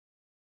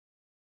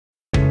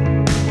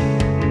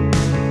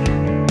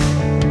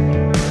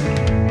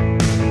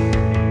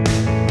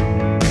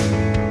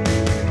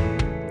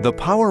The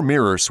power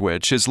mirror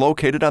switch is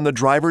located on the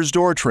driver's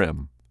door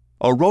trim.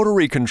 A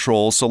rotary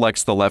control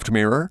selects the left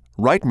mirror,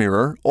 right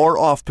mirror, or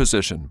off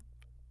position.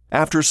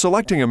 After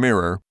selecting a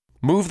mirror,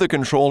 move the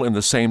control in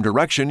the same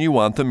direction you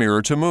want the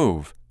mirror to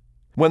move.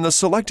 When the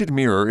selected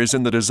mirror is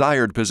in the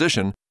desired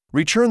position,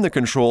 return the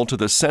control to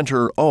the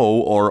center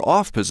O or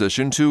off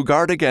position to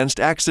guard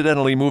against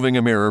accidentally moving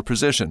a mirror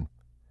position.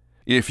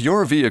 If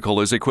your vehicle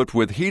is equipped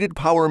with heated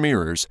power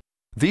mirrors,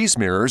 these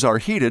mirrors are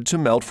heated to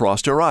melt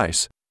frost or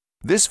ice.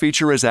 This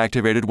feature is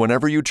activated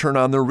whenever you turn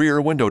on the rear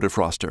window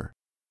defroster.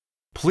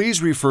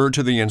 Please refer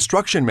to the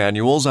instruction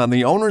manuals on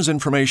the Owner's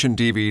Information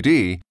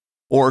DVD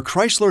or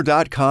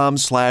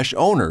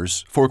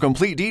Chrysler.com/owners for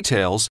complete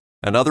details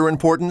and other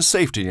important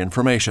safety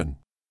information.